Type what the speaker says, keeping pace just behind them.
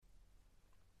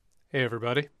Hey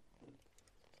everybody,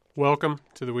 welcome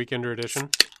to the Weekender edition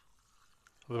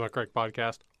of the Muckrake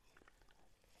Podcast.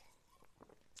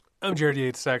 I'm Jared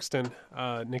Yates Sexton.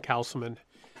 Nick Houseman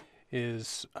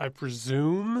is, I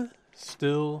presume,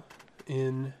 still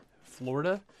in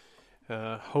Florida,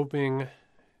 hoping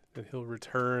that he'll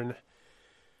return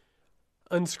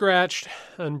unscratched,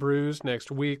 unbruised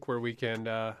next week where we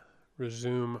can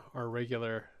resume our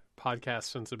regular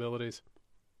podcast sensibilities.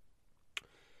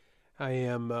 I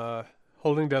am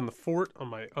holding down the fort on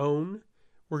my own.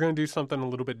 We're going to do something a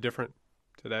little bit different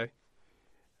today.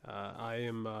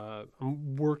 I'm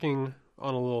working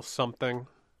on a little something,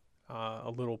 a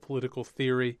little political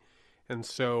theory, and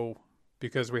so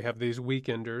because we have these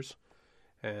weekenders,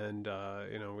 and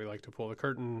we like to pull the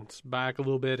curtains back a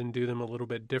little bit and do them a little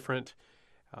bit different.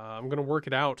 I'm going to work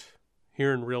it out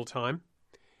here in real time.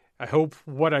 I hope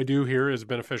what I do here is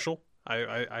beneficial.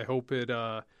 I hope it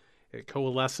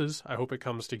coalesces. I hope it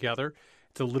comes together.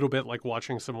 It's a little bit like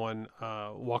watching someone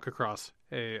walk across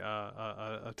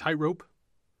a tightrope.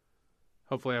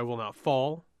 Hopefully I will not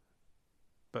fall.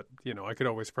 But, I could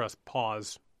always press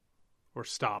pause or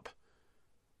stop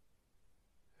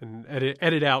and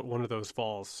edit out one of those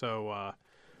falls. So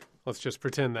let's just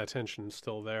pretend that tension's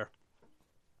still there.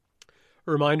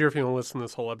 A reminder, if you want to listen to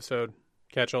this whole episode,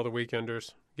 catch all the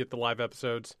weekenders, get the live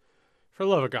episodes, for the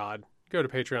love of God, go to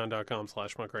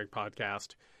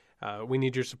patreon.com/muckrakepodcast. We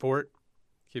need your support.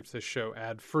 Keeps this show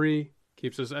ad-free,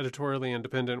 keeps us editorially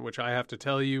independent, which I have to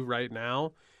tell you right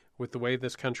now, with the way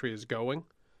this country is going,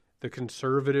 the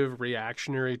conservative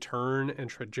reactionary turn and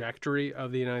trajectory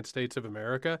of the United States of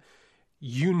America,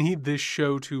 you need this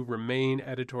show to remain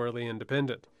editorially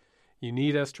independent. You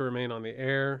need us to remain on the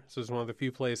air. This is one of the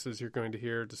few places you're going to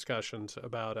hear discussions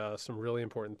about some really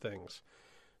important things.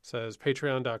 It says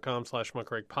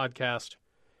patreon.com/muckrakepodcast.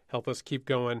 Help us keep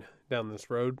going down this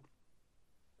road.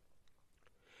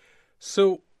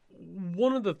 So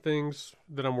one of the things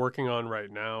that I'm working on right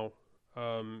now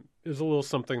is a little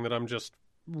something that I'm just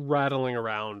rattling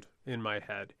around in my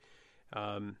head.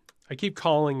 I keep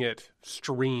calling it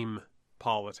stream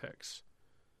politics.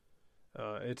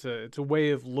 It's a way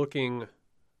of looking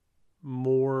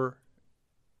more,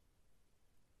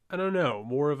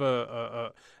 more of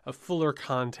a fuller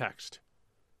context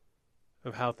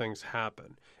of how things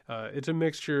happen. It's a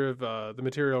mixture of the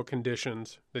material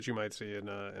conditions that you might see in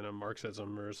a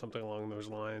Marxism or something along those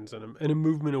lines, and a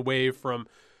movement away from,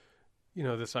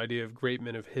 this idea of great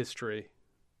men of history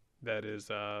that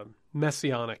is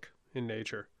messianic in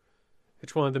nature.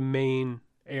 It's one of the main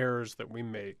errors that we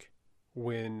make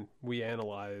when we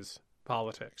analyze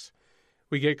politics.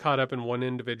 We get caught up in one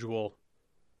individual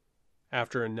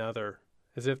after another,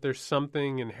 as if there's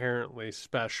something inherently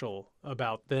special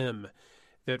about them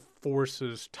that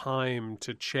forces time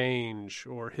to change,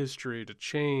 or history to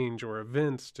change, or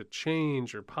events to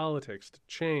change, or politics to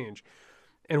change.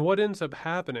 And what ends up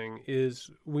happening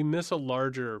is we miss a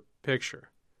larger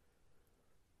picture.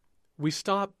 We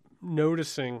stop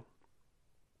noticing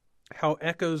how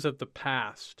echoes of the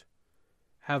past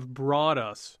have brought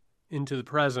us into the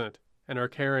present and are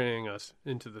carrying us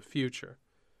into the future.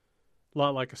 A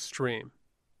lot like a stream.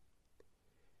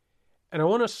 And I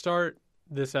want to start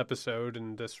this episode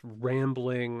and this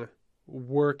rambling,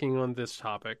 working on this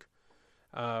topic,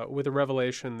 with a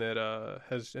revelation that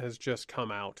has just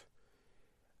come out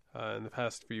in the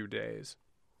past few days.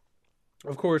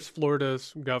 Of course,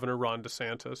 Florida's Governor Ron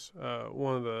DeSantis,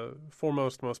 one of the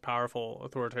foremost, most powerful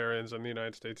authoritarians in the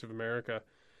United States of America,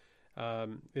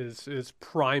 is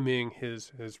priming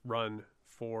his run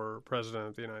for president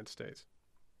of the United States.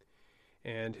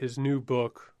 And his new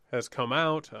book has come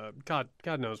out. God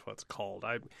knows what it's called.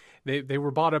 They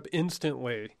were bought up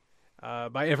instantly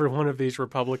by every one of these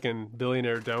Republican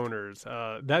billionaire donors.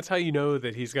 That's how you know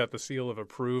that he's got the seal of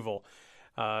approval.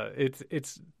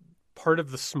 It's part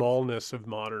of the smallness of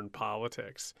modern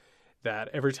politics that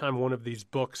every time one of these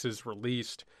books is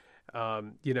released,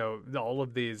 all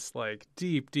of these like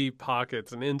deep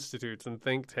pockets and institutes and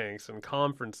think tanks and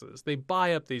conferences, they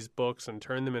buy up these books and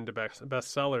turn them into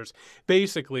bestsellers,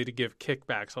 basically to give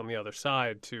kickbacks on the other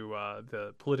side to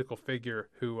the political figure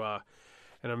who, and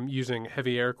I'm using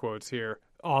heavy air quotes here,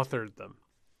 authored them.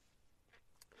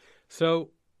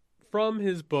 So from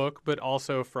his book, but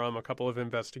also from a couple of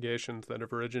investigations that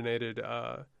have originated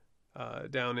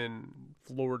down in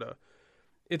Florida,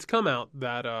 it's come out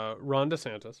that Ron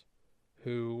DeSantis,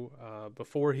 who,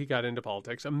 before he got into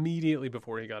politics, immediately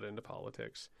before he got into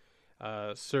politics,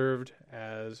 served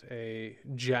as a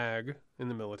JAG in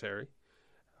the military,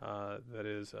 that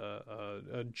is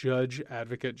a judge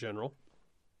advocate general,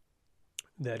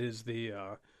 that is the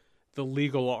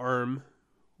legal arm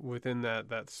within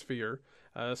that sphere,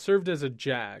 served as a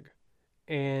JAG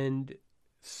and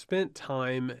spent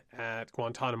time at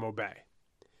Guantanamo Bay.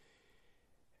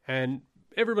 And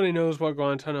everybody knows what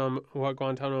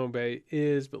Guantanamo Bay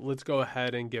is, but let's go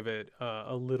ahead and give it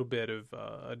a little bit of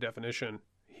a definition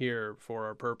here for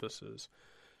our purposes.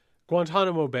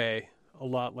 Guantanamo Bay, a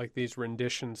lot like these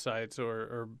rendition sites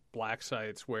or black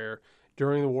sites where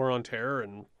during the War on Terror,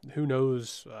 and who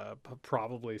knows,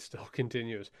 probably still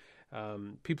continues,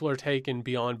 people are taken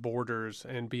beyond borders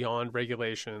and beyond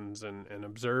regulations and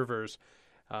observers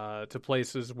to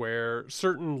places where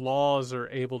certain laws are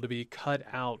able to be cut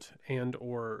out and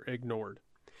or ignored.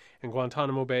 And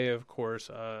Guantanamo Bay, of course,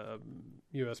 a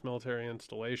U.S. military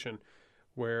installation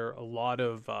where a lot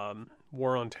of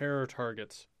War on Terror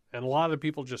targets and a lot of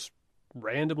people just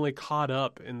randomly caught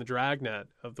up in the dragnet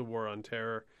of the War on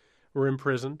Terror were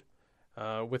imprisoned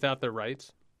without their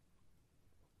rights.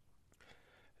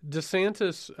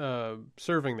 DeSantis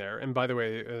serving there, and by the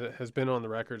way, has been on the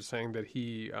record saying that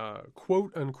he,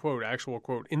 quote unquote, actual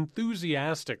quote,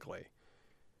 enthusiastically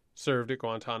served at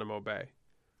Guantanamo Bay,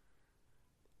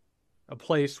 a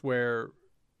place where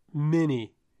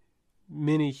many,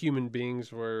 many human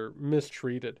beings were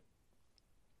mistreated,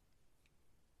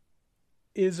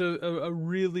 is a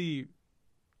really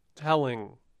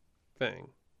telling thing.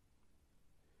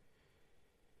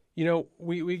 You know,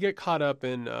 we get caught up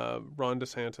in Ron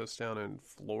DeSantis down in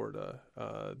Florida,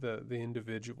 the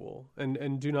individual,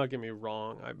 and do not get me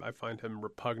wrong, I find him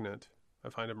repugnant, I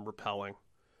find him repelling.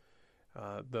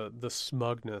 The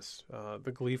smugness,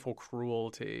 the gleeful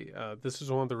cruelty. This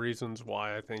is one of the reasons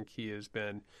why I think he has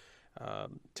been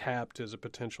tapped as a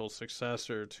potential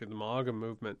successor to the MAGA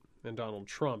movement and Donald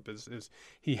Trump. Is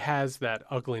he has that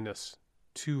ugliness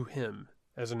to him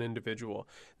as an individual.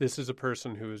 This is a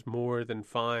person who is more than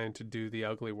fine to do the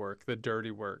ugly work, the dirty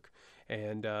work,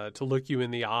 and to look you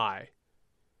in the eye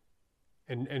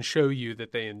and show you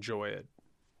that they enjoy it.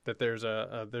 That there's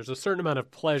a certain amount of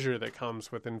pleasure that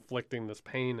comes with inflicting this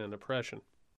pain and oppression.